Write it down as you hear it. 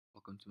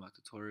welcome to my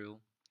tutorial.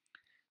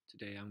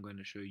 Today I'm going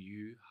to show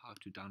you how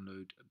to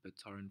download a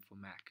BitTorrent for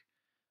Mac.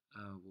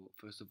 Well,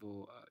 first of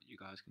all, you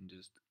guys can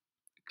just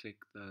click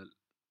the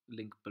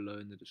link below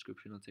in the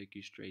description. It'll take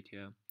you straight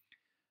here.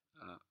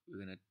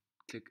 We're going to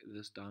click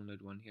this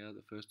download one here.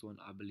 The first one,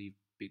 I believe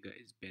bigger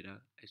is better.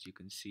 As you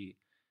can see,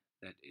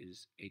 that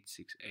is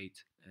 868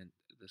 and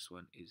this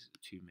one is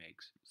 2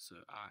 megs. So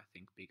I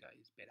think bigger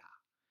is better.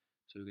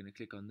 So we're going to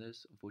click on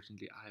this.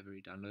 Unfortunately, I have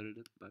already downloaded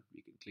it, but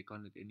we can click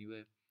on it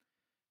anyway.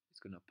 It's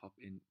going to pop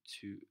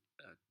into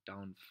a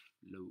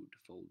download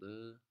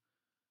folder.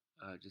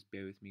 Just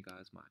bear with me,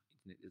 guys. My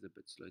internet is a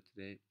bit slow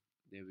today.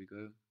 There we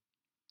go.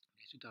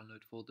 There's your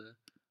download folder.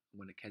 I'm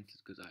going to cancel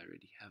it because I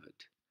already have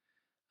it.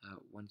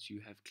 Once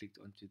you have clicked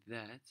onto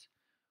that,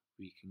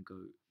 we can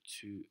go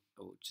to,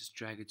 or just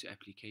drag it to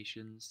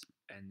applications,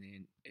 and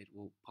then it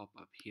will pop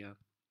up here.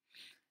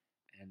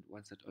 And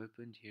once that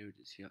opened, here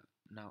it is here.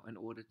 Now, in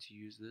order to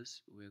use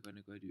this, we're going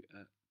to go to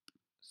a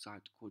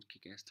site called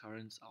Kick-Ass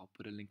Torrents. I'll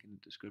put a link in the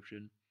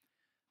description.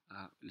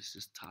 Let's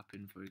just type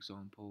in, for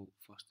example,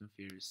 Fast and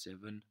Furious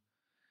 7.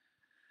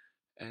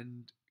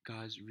 And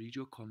guys, read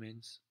your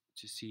comments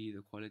to see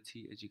the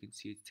quality. As you can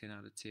see, it's 10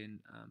 out of 10,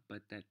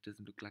 but that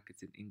doesn't look like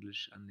it's in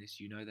English unless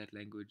you know that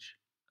language.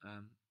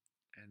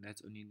 And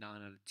that's only 9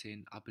 out of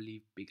 10. I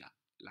believe bigger.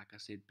 Like I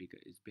said, bigger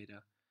is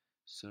better.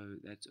 So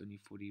that's only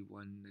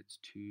 41, that's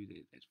 2,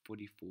 that's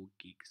 44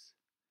 gigs.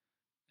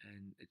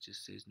 And it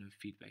just says no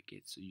feedback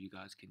yet. So you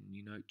guys can,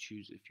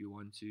 choose if you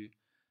want to.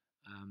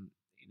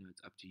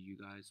 It's up to you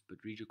guys.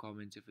 But read your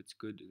comments. If it's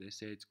good, they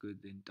say it's good,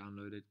 then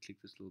download it.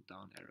 Click this little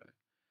down arrow.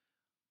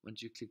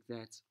 Once you click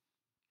that,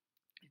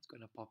 it's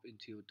going to pop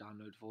into your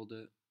download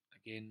folder.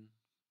 Again,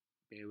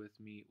 bear with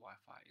me.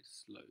 Wi-Fi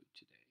is slow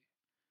today.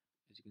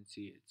 As you can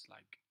see, it's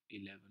like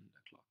 11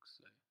 o'clock.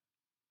 So,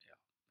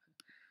 yeah.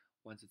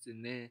 Once it's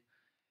in there,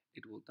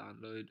 it will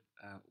download.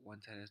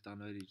 Once it has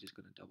downloaded, you're just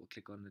going to double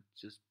click on it.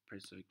 Just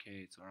press OK.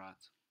 It's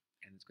alright.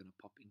 And it's going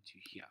to pop into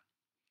here.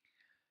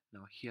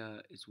 Now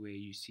here is where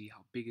you see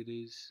how big it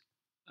is,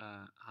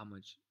 how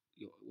much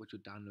what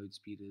your download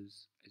speed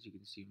is. As you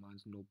can see,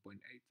 mine's 0.8.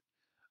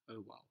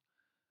 Oh wow.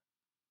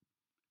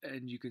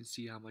 And you can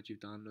see how much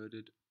you've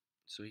downloaded.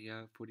 So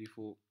here,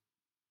 44,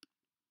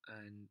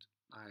 and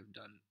I've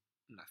done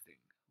nothing.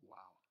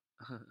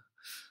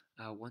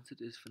 Wow. Once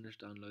it is finished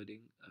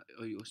downloading,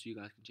 also you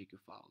guys can check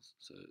your files.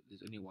 So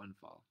there's only one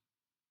file.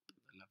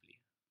 Lovely.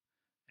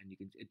 And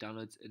it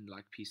downloads in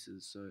like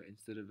pieces. So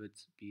instead of it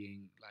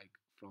being like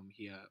from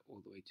here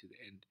all the way to the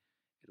end,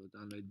 it'll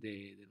download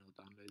there, then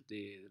it'll download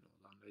there, then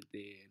it'll download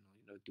there,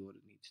 and do what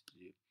it needs to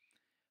do.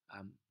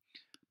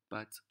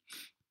 But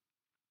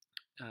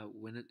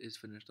when it is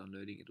finished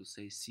downloading, it'll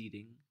say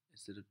seeding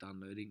instead of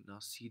downloading. Now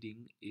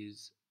seeding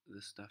is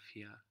the stuff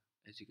here.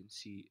 As you can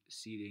see,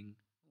 seeding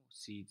or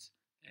seeds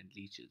and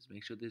leeches.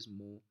 Make sure there's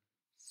more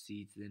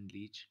seeds than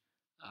leech.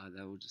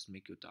 That will just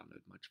make your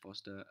download much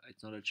faster.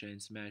 It's not a chain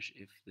smash.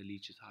 If the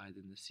leech is higher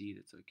than the seed,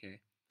 it's okay.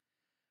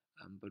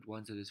 But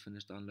once it is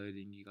finished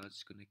downloading, you guys are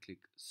just going to click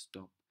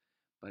stop.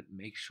 But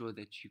make sure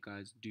that you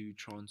guys do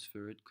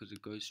transfer it, because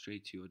it goes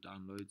straight to your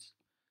downloads.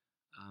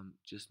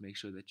 Just make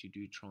sure that you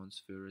do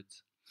transfer it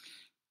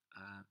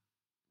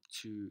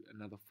to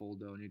another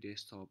folder on your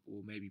desktop,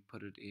 or maybe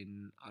put it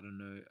in, I don't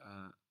know,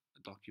 a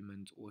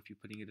document, or if you're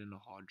putting it in a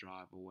hard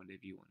drive or whatever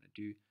you want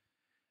to do.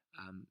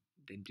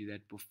 Then do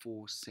that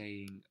before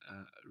saying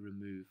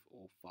remove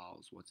all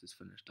files once it's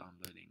finished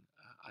downloading.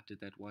 I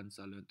did that once.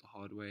 I learned the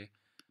hard way.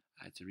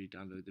 I had to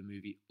re-download the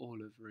movie all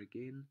over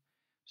again,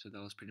 so that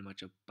was pretty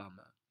much a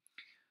bummer.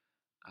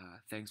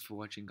 Thanks for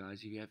watching, guys.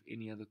 If you have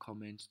any other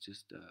comments,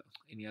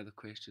 any other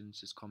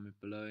questions, just comment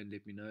below and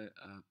let me know.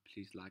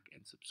 Please like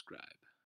and subscribe.